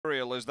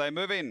As they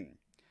move in.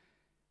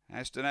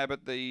 Aston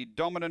Abbott, the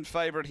dominant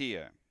favourite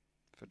here.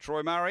 For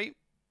Troy Murray,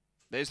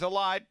 there's the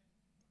light.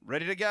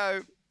 Ready to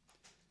go.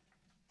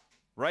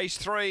 Race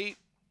 3.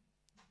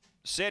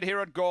 Set here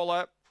at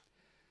Gawler.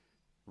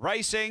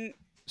 Racing.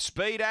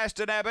 Speed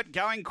Aston Abbott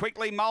going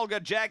quickly.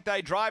 Mulga Jack.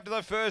 They drive to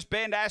the first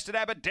bend. Aston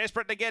Abbott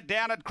desperate to get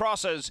down at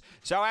crosses.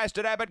 So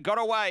Aston Abbott got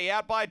away.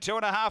 Out by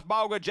 2.5.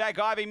 Mulga Jack.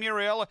 Ivy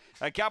Muriel.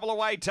 A couple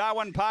away.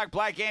 Tarwin Park.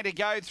 Black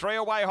Antico. 3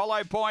 away.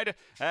 Hollow Point.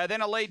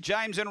 Then Elite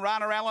James and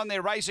Runner Allen.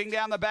 They're racing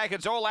down the back.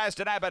 It's all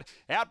Aston Abbott.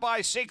 Out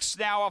by 6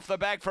 now off the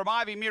back from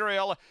Ivy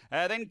Muriel.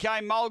 Then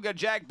came Mulga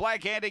Jack.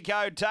 Black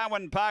Antico.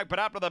 Tarwin Park. But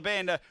up to the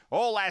bend.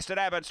 All Aston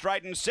Abbott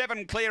straightened.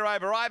 7 clear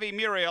over Ivy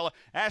Muriel.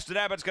 Aston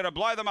Abbott's going to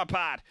blow them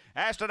apart.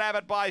 Aston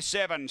Abbott by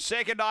 7.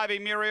 Second, Ivy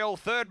Muriel.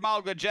 Third,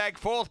 Mulga Jack.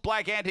 Fourth,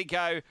 Black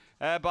Antico.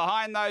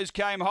 Behind those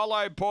came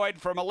Hollow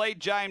Point from Elite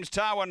James,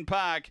 Tarwin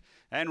Park,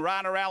 and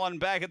Rana Allen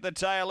back at the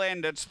tail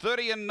end. It's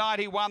 30 and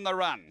 91 the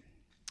run.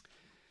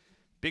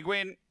 Big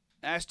win.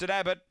 Aston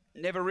Abbott.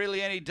 Never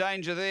really any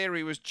danger there.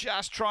 He was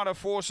just trying to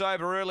force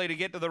over early to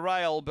get to the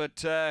rail,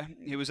 but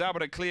he was able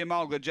to clear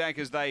Mulga Jack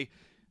as they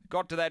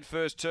got to that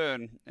first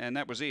turn, and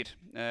that was it.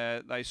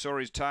 They saw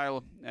his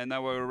tail, and they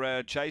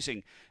were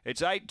chasing.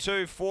 It's 8,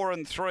 2, 4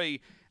 and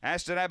 3.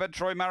 Aston Abbott,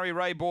 Troy Murray,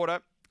 Ray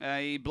Border.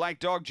 A Black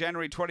Dog,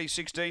 January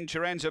 2016.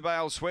 Chiranza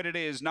Bale, Sweat It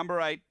Is,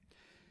 number 8.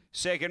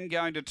 Second,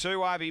 going to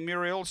 2, Ivy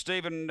Muriel.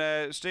 Stephen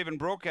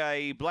Brook,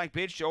 a Black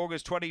Bitch,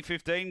 August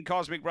 2015.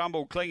 Cosmic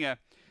Rumble, Klinger.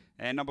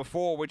 And number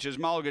 4, which is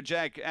Mulga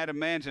Jack, Adam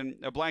Manton,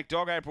 a Black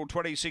Dog, April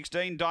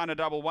 2016. Dinah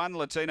 11,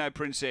 Latino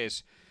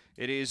Princess.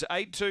 It is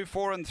 8, 2,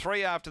 4 and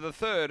 3 after the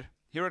third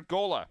here at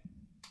Gawler.